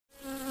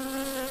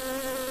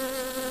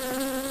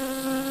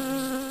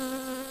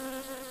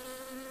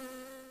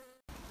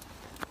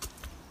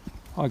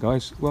Hi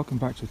guys, welcome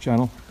back to the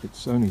channel.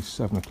 It's only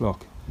 7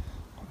 o'clock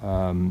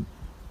on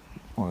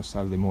a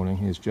Saturday morning.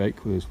 Here's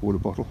Jake with his water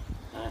bottle.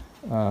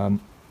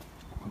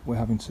 We're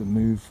having to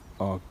move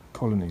our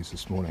colonies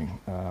this morning.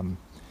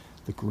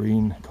 The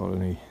green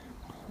colony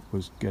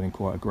was getting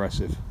quite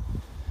aggressive.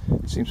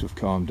 It seems to have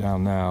calmed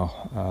down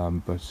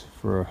now, but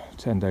for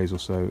 10 days or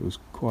so it was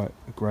quite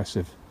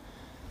aggressive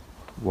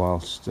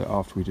whilst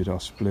after we did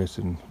our split,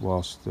 and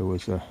whilst there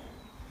was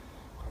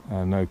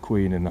no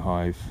queen in the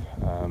hive.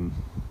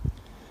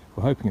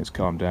 We're hoping it's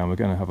calmed down. We're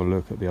going to have a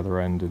look at the other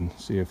end and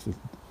see if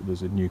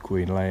there's a new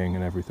queen laying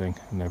and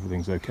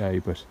everything's okay,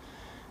 but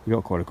we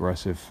got quite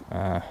aggressive.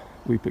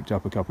 We picked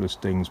up a couple of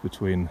stings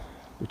between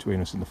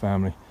us and the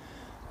family,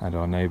 and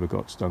our neighbour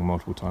got stung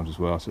multiple times as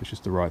well, so it's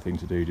just the right thing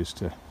to do, just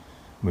to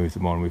move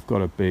them on. We've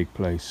got a big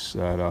place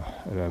at our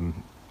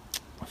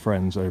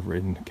friends over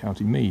in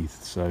County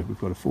Meath, so we've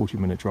got a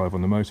 40-minute drive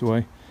on the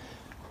motorway.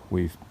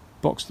 We've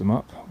boxed them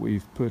up.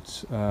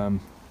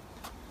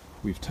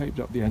 We've taped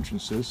up the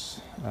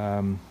entrances.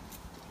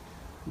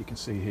 You can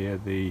see here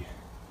the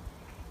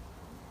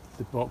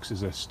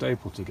boxes are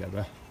stapled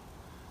together,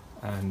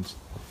 and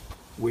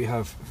we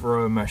have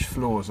Varroa mesh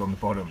floors on the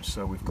bottom,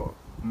 so we've got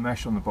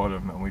mesh on the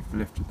bottom and we've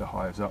lifted the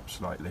hives up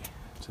slightly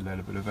to let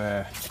a bit of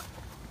air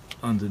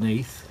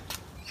underneath.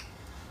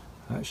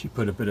 I actually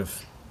put a bit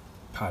of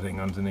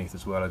padding underneath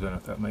as well. I don't know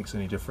if that makes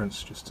any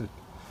difference, just to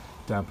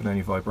dampen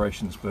any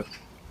vibrations, but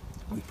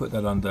we put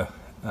that under,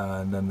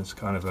 and then there's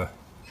kind of a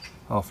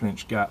half an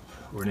inch gap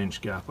or an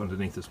inch gap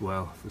underneath as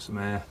well for some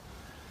air.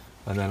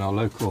 And then our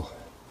local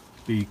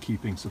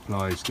beekeeping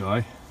supplies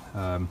guy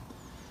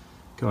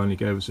kindly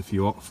gave us a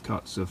few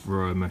offcuts of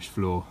Varroa mesh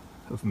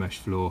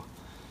floor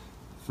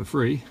for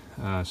free,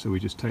 so we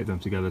just tape them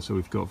together so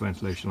we've got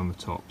ventilation on the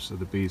top, so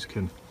the bees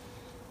can,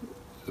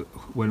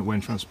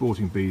 when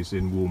transporting bees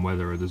in warm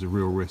weather, there's a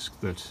real risk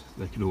that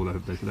they could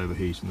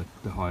overheat and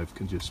the hive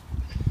can just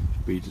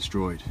be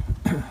destroyed.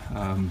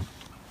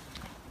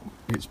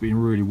 It's been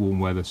really warm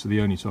weather, so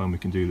the only time we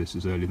can do this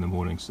is early in the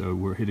morning, so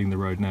we're hitting the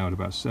road now at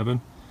about 7.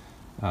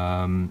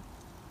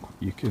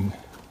 You can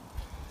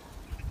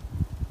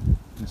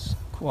just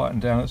quieten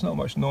down. There's not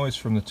much noise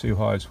from the two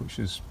hives, which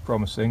is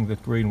promising. The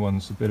green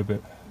one's a little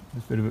bit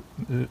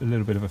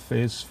of a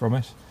fizz from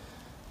it,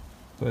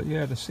 but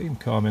yeah, they seem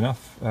calm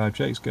enough.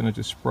 Jake's going to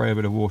just spray a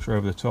bit of water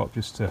over the top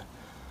just to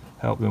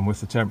help them with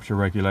the temperature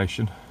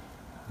regulation,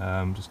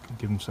 just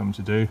give them something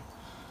to do.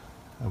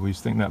 We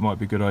think that might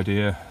be a good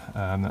idea.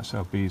 That's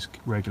how bees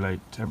regulate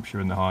temperature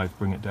in the hive,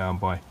 bring it down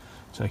by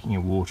taking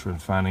in water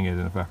and fanning it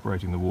and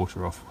evaporating the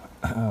water off.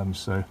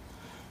 So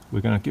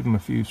we're going to give them a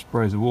few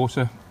sprays of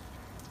water,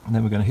 and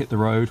then we're going to hit the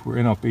road. We're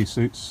in our bee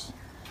suits,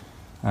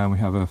 and we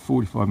have a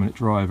 45-minute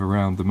drive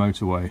around the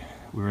motorway.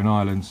 We're in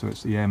Ireland, so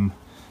it's the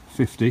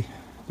M50,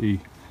 the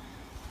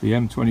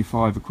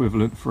M25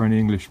 equivalent for any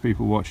English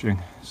people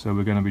watching. So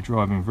we're going to be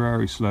driving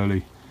very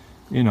slowly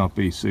in our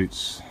bee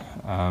suits.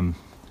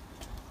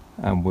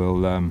 And we'll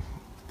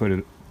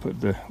we'll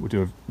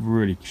do a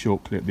really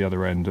short clip the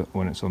other end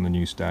when it's on the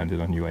new stand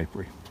in our new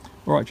apiary.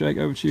 All right, Jake,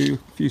 over to you. A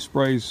few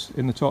sprays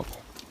in the top.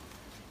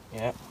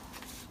 Yeah.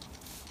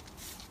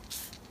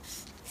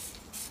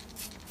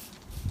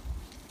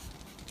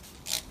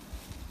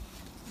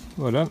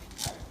 Well done.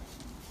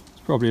 It's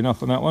probably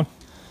enough on that one.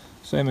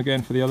 Same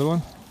again for the other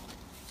one.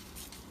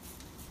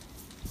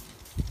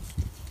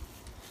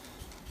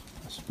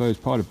 I suppose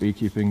part of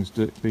beekeeping is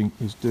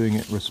doing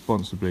it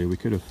responsibly. We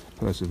could have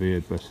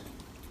persevered, but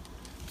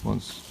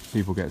once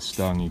people get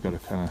stung, you've got to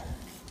kind of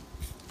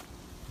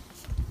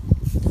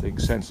think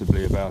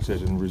sensibly about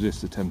it and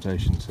resist the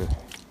temptation to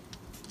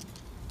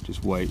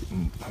just wait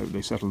and hope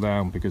they settle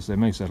down, because they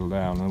may settle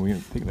down, and we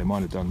think they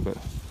might have done, but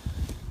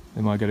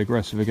they might get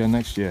aggressive again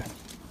next year.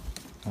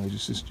 It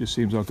just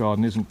seems our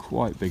garden isn't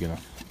quite big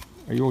enough.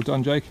 Are you all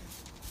done, Jake?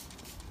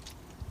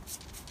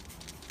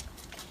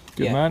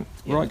 Good, yeah, man.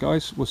 Yeah. Right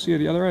guys, we'll see you at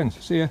the other end.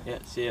 See ya. Yeah,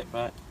 see you.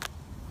 Bye.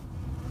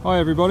 Hi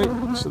everybody.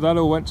 So that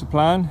all went to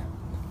plan.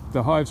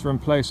 The hives are in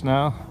place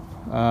now.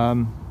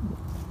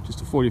 Just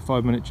a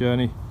 45-minute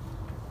journey.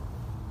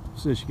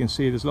 So as you can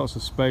see, there's lots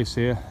of space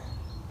here.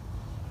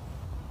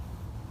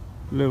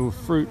 Little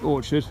fruit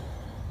orchard.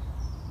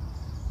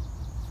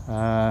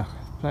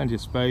 Plenty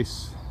of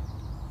space.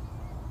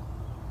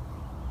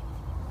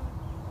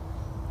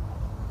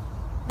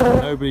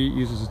 Nobody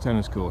uses a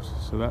tennis court,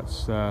 so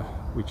that's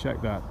we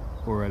checked that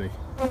already,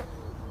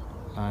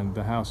 and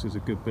the house is a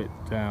good bit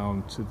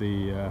down to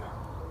the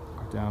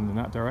down in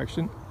that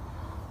direction.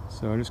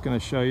 So I'm just going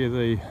to show you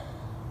the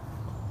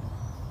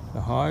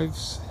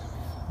hives.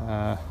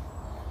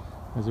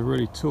 There's a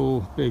really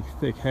tall, big,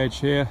 thick hedge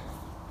here.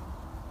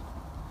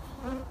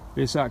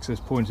 This access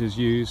point is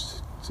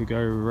used to go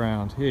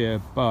around here,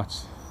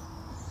 but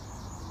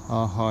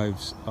our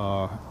hives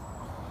are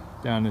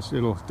down this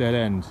little dead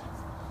end,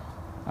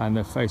 and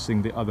they're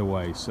facing the other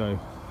way, so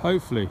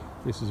hopefully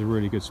this is a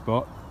really good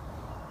spot.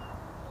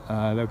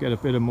 They'll get a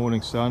bit of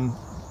morning sun,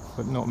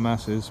 but not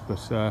masses,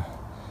 but I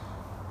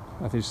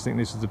just think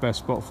this is the best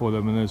spot for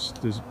them, and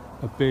there's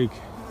a big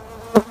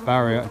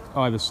barrier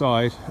either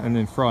side and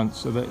in front,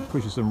 so that it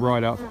pushes them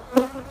right up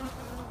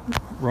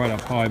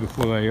high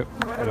before they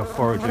head off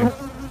foraging.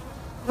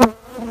 I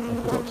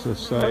forgot to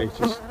say,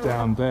 just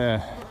down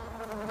there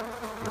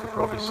you can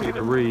probably see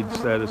the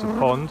reeds there. There's a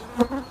pond,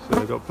 so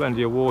they've got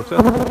plenty of water.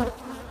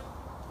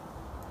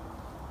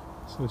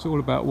 So it's all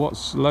about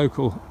what's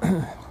local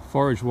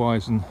forage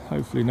wise, and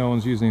hopefully no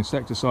one's using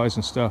insecticides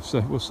and stuff,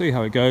 so we'll see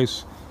how it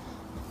goes.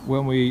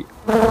 When we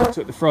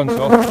took the front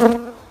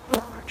off,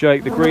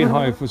 Jake, the green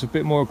hive was a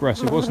bit more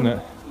aggressive, wasn't it?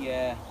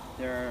 Yeah,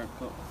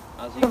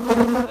 as you can see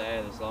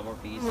there, there's a lot more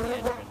bees in the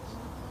entrance,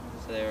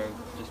 so they're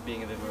just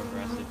being a bit more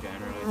aggressive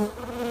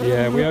generally.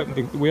 Yeah,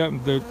 we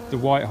opened the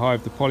white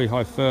hive, the poly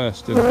hive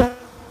first, and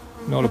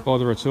not a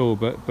bother at all,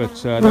 but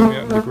then we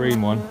opened the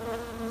green one,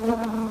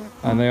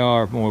 and they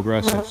are more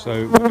aggressive.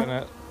 So we're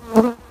gonna,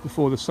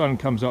 before the sun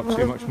comes up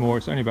too much more,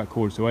 it's only about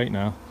 7:45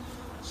 now,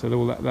 so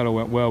that all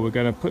went well. We're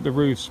going to put the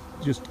roofs,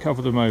 just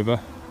cover them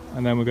over,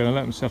 and then we're going to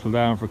let them settle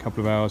down for a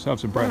couple of hours, have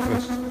some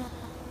breakfast,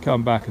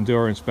 come back and do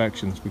our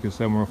inspections, because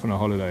then we're off on our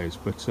holidays.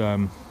 But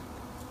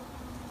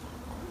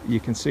you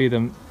can see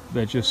them,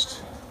 they're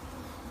just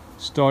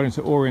starting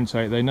to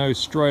orientate. They know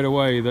straight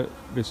away that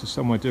this is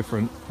somewhere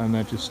different, and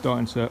they're just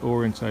starting to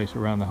orientate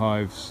around the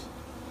hives.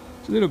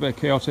 It's a little bit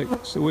chaotic,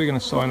 so we're going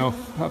to sign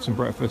off, have some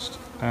breakfast,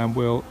 and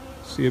we'll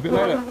see you a bit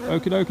later.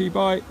 Okie dokie,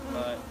 bye.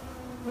 Bye.